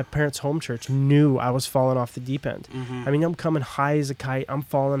 Everybody at my parents' home church knew I was falling off the deep end. Mm-hmm. I mean, I'm coming high as a kite. I'm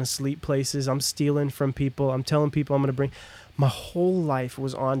falling asleep places. I'm stealing from people. I'm telling people I'm going to bring. My whole life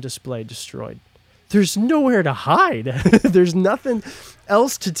was on display, destroyed. There's nowhere to hide. There's nothing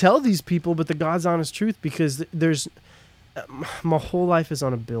else to tell these people but the God's honest truth because my whole life is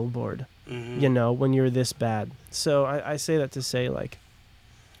on a billboard, when you're this bad. So I say that to say, like,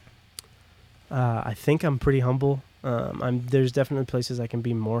 I think I'm pretty humble. There's definitely places I can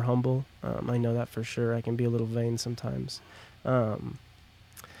be more humble. I know that for sure. I can be a little vain sometimes. But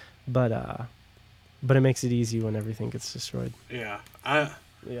it makes it easy when everything gets destroyed. Yeah.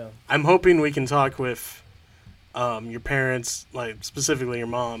 I'm hoping we can talk with your parents, like specifically your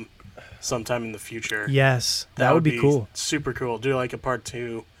mom, sometime in the future. Yes, that would be cool. Super cool. Do like a part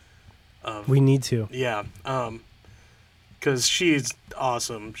 2 We need to. Yeah, because she's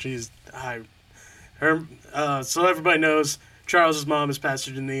awesome. So everybody knows Charles's mom is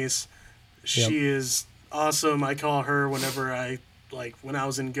Pastor Denise. She is awesome. I call her whenever when I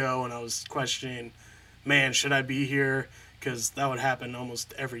was in Go and I was questioning, man, should I be here? Because that would happen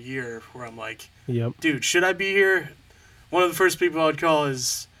almost every year where I'm like, dude, should I be here? One of the first people I'd call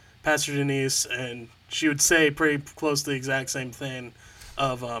is Pastor Denise, and she would say pretty close to the exact same thing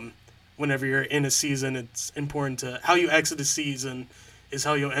of whenever you're in a season, it's important to how you exit a season is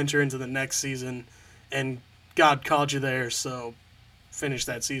how you'll enter into the next season, and God called you there, so finish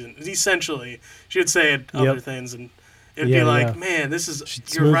that season. Essentially, she would say other things, and it would be like, man, this is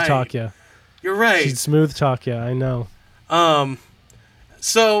you're right. Talk you. You're right. She'd smooth talk you. I know.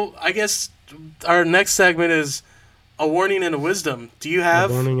 So I guess our next segment is a warning and a wisdom. Do you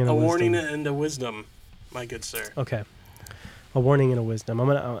have a warning and a wisdom, my good sir? Okay, a warning and a wisdom.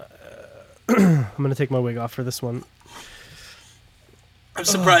 I'm gonna take my wig off for this one. I'm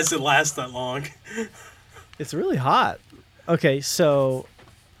surprised it lasts that long. It's really hot. Okay, so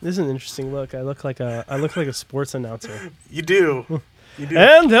this is an interesting look. I look like a sports announcer. You do. You do.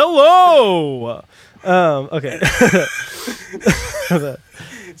 And hello. Okay.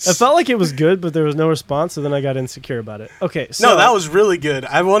 I felt like it was good, but there was no response, so then I got insecure about it. Okay, so no, that was really good.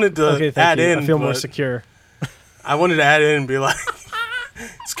 I wanted to add in. I feel more secure. I wanted to add in and be like,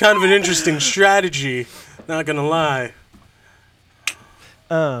 it's kind of an interesting strategy. Not gonna lie.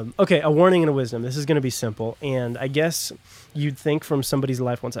 Okay, a warning and a wisdom. This is gonna be simple, and I guess you'd think from somebody's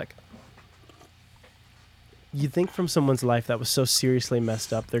life. One sec. You'd think from someone's life that was so seriously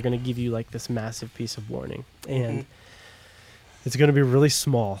messed up, they're gonna give you like this massive piece of warning, and it's gonna be really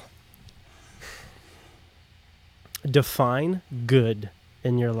small. Define good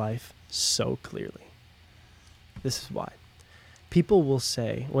in your life so clearly. This is why. People will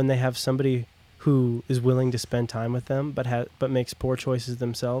say when they have somebody who is willing to spend time with them but makes poor choices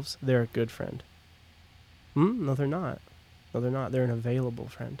themselves, they're a good friend. No, they're not. No, they're not. They're an available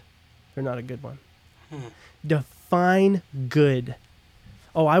friend. They're not a good one. Define good.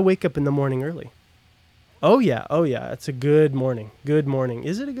 Oh, I wake up in the morning early. Oh yeah. It's a good morning. Good morning.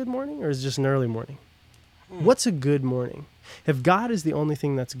 Is it a good morning or is it just an early morning? What's a good morning? If God is the only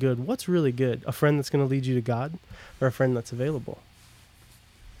thing that's good, what's really good? A friend that's going to lead you to God or a friend that's available?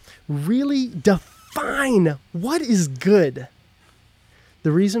 Really define what is good.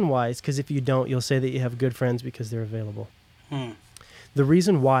 The reason why is because if you don't, you'll say that you have good friends because they're available. The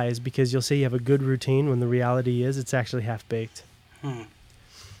reason why is because you'll say you have a good routine when the reality is it's actually half-baked.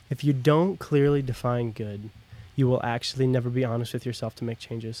 If you don't clearly define good, you will actually never be honest with yourself to make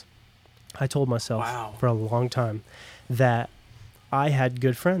changes. I told myself for a long time that I had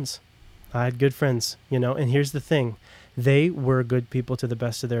good friends. And here's the thing. They were good people to the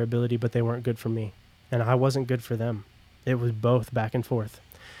best of their ability, but they weren't good for me. And I wasn't good for them. It was both back and forth.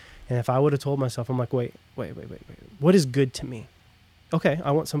 And if I would have told myself, I'm like, wait. What is good to me? Okay,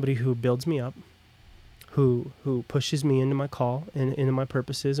 I want somebody who builds me up, who pushes me into my call and into my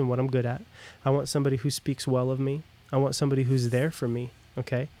purposes and what I'm good at. I want somebody who speaks well of me. I want somebody who's there for me,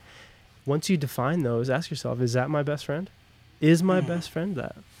 okay? Once you define those, ask yourself, is that my best friend? Is my best friend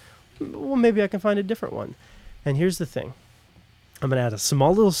that? Well, maybe I can find a different one. And here's the thing. I'm going to add a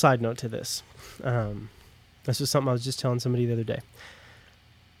small little side note to this. This was something I was just telling somebody the other day.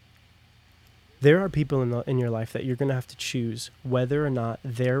 There are people in your life that you're going to have to choose whether or not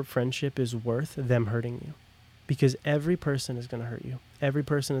their friendship is worth them hurting you. Because every person is going to hurt you. Every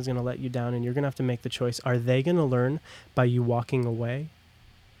person is going to let you down, and you're going to have to make the choice. Are they going to learn by you walking away?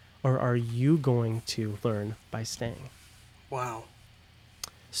 Or are you going to learn by staying? Wow.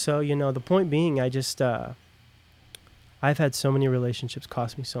 So, the point being, I've had so many relationships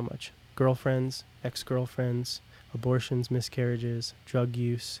cost me so much. Girlfriends, ex-girlfriends, abortions, miscarriages, drug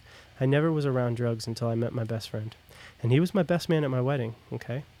use. I never was around drugs until I met my best friend. And he was my best man at my wedding,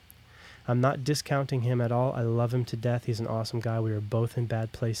 okay? I'm not discounting him at all. I love him to death. He's an awesome guy. We were both in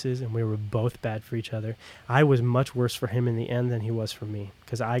bad places, and we were both bad for each other. I was much worse for him in the end than he was for me,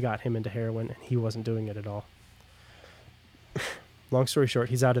 because I got him into heroin, and he wasn't doing it at all. Long story short,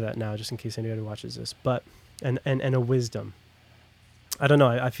 he's out of that now, just in case anybody watches this. But, and a wisdom. I don't know.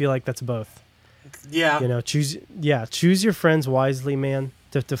 I feel like that's both. Yeah. Choose your friends wisely, man,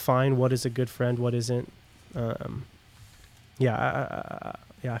 to define what is a good friend, what isn't. I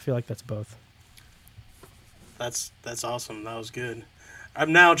feel like that's both. That's awesome. That was good.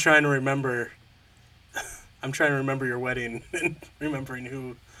 I'm now trying to remember. I'm trying to remember your wedding and remembering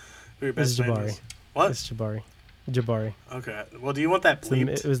who your best friend is. What? It's Jabari. Jabari. Okay. Well, do you want that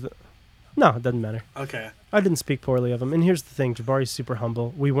bleeped? No, it doesn't matter. Okay. I didn't speak poorly of him. And here's the thing, Jabari's super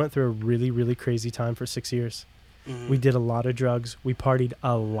humble. We went through a really, really crazy time for 6 years. Mm-hmm. We did a lot of drugs. We partied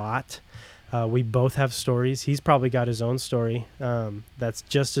a lot. We both have stories. He's probably got his own story that's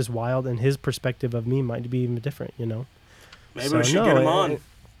just as wild, and his perspective of me might be even different, you know? Maybe we should get him on.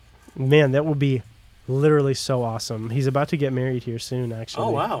 Man, that would be literally so awesome. He's about to get married here soon, actually.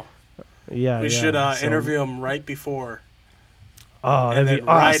 Oh, wow. Yeah, we should interview him right before. Oh, and that'd then be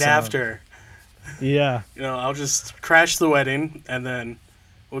awesome. right after. Yeah. You know, I'll just crash the wedding, and then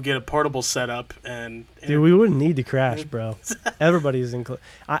we'll get a portable setup. And dude, we wouldn't need to crash, bro. Everybody's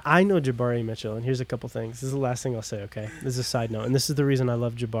I know Jabari Mitchell, and here's a couple things. This is the last thing I'll say, okay? This is a side note, and this is the reason I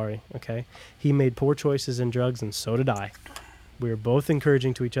love Jabari, okay? He made poor choices in drugs, and so did I. We were both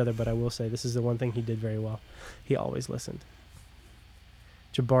encouraging to each other, but I will say this is the one thing he did very well. He always listened.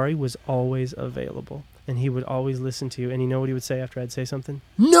 Jabari was always available, and he would always listen to you. And you know what he would say after I'd say something?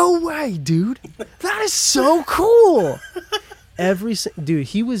 No way, dude. That is so cool. Dude,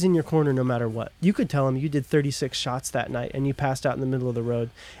 he was in your corner no matter what. You could tell him you did 36 shots that night, and you passed out in the middle of the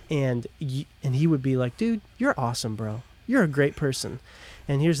road, and he would be like, dude, you're awesome, bro. You're a great person.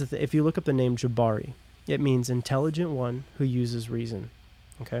 And here's the thing. If you look up the name Jabari, it means intelligent one who uses reason.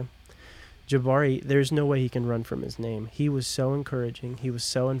 Okay? Jabari, there's no way he can run from his name. He was so encouraging, he was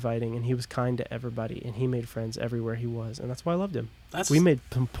so inviting, and he was kind to everybody, and he made friends everywhere he was, and that's why I loved him. We made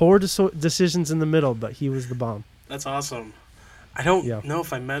some poor decisions in the middle, but he was the bomb. That's awesome. I don't know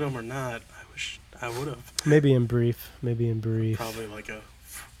if I met him or not. I wish I would have. Maybe in brief. Probably like a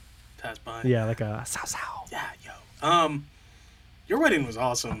pass by. Yeah, like a sow. Yeah, yo. Your wedding was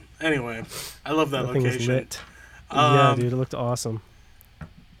awesome. Anyway, I love that location. Was lit. Yeah, dude, it looked awesome.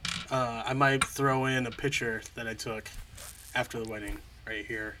 I might throw in a picture that I took after the wedding right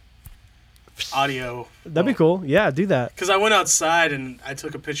here. Audio. That'd be cool. Yeah, do that. Because I went outside and I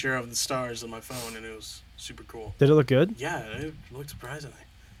took a picture of the stars on my phone, and it was super cool. Did it look good? Yeah, it looked surprisingly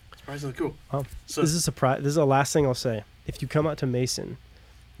cool. Oh, so this is the last thing I'll say. If you come out to Mason,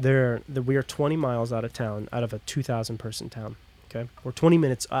 we are 20 miles out of town, out of a 2,000 person town. Okay, we're 20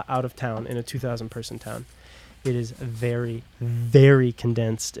 minutes out of town in a 2,000 person town. It is very, very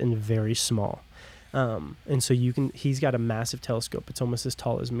condensed and very small. And so he's got a massive telescope. It's almost as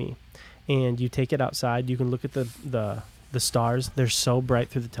tall as me. And you take it outside, you can look at the stars. They're so bright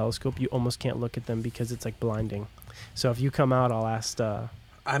through the telescope, you almost can't look at them because it's like blinding. So if you come out, I'll ask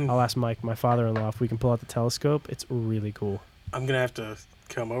Mike, my father-in-law, if we can pull out the telescope. It's really cool. I'm going to have to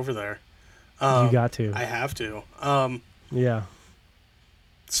come over there. You got to. I have to. Yeah.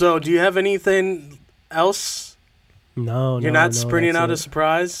 So do you have anything else? No, You're not sprinting out a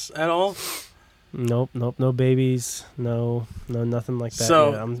surprise at all? Nope, no babies, no, nothing like that.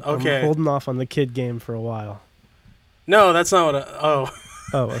 So, I'm holding off on the kid game for a while. No, that's not what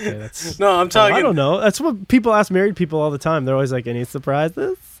Oh, okay, that's... No, I'm talking... I don't know. That's what people ask married people all the time. They're always like, any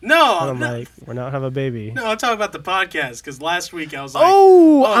surprises? No! And I'm like, we're not having a baby. No, I'm talking about the podcast, because last week I was like...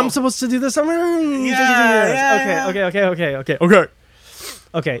 I'm supposed to do this? Yeah.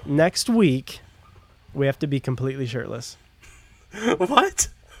 Okay, next week, we have to be completely shirtless. What?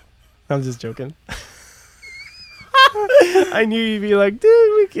 I'm just joking. I knew you'd be like,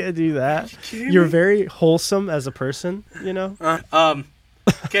 dude, we can't do that. You're very wholesome as a person, you know?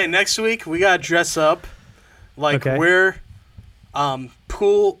 Okay, next week we gotta dress up like we're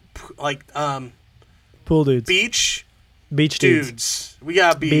pool dudes. Beach dudes. We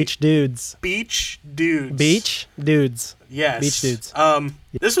got beach dudes. Beach dudes. Beach dudes. Yes. Beach dudes.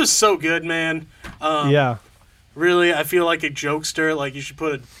 This was so good, man. Yeah. Really, I feel like a jokester. Like, you should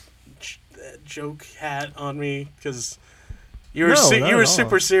put a joke hat on me because you were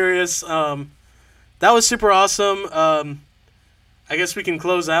super serious. That was super awesome. I guess we can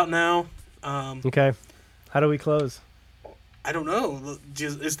close out now. Okay. How do we close? I don't know.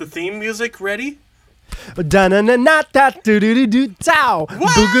 Is the theme music ready? And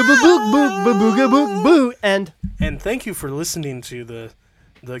thank you for listening to the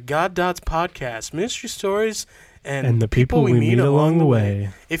God Dots podcast, ministry stories, and the people we meet along the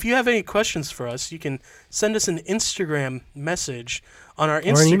way. If you have any questions for us, you can send us an Instagram message on our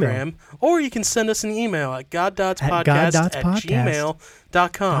Instagram, or you can send us an email at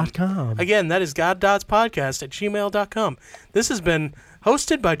goddotspodcast@gmail.com. Again, that is goddotspodcast@gmail.com. This has been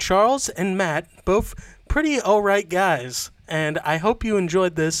hosted by Charles and Matt, both pretty alright guys, and I hope you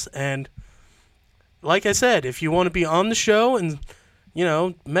enjoyed this. And like I said, if you want to be on the show and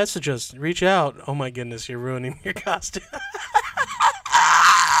message us, reach out. Oh my goodness, you're ruining your costume.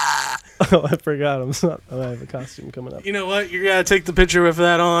 Oh, I forgot. I have a costume coming up. You know what? You gotta take the picture with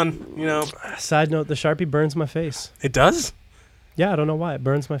that on. Side note: the Sharpie burns my face. It does? Yeah, I don't know why. It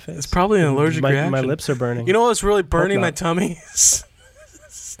burns my face. It's probably an allergic reaction. My lips are burning. You know what's really burning Hope my not. tummy?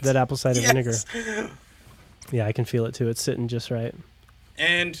 That apple cider Yes. vinegar. Yeah, I can feel it too. It's sitting just right.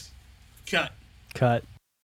 And cut. Cut.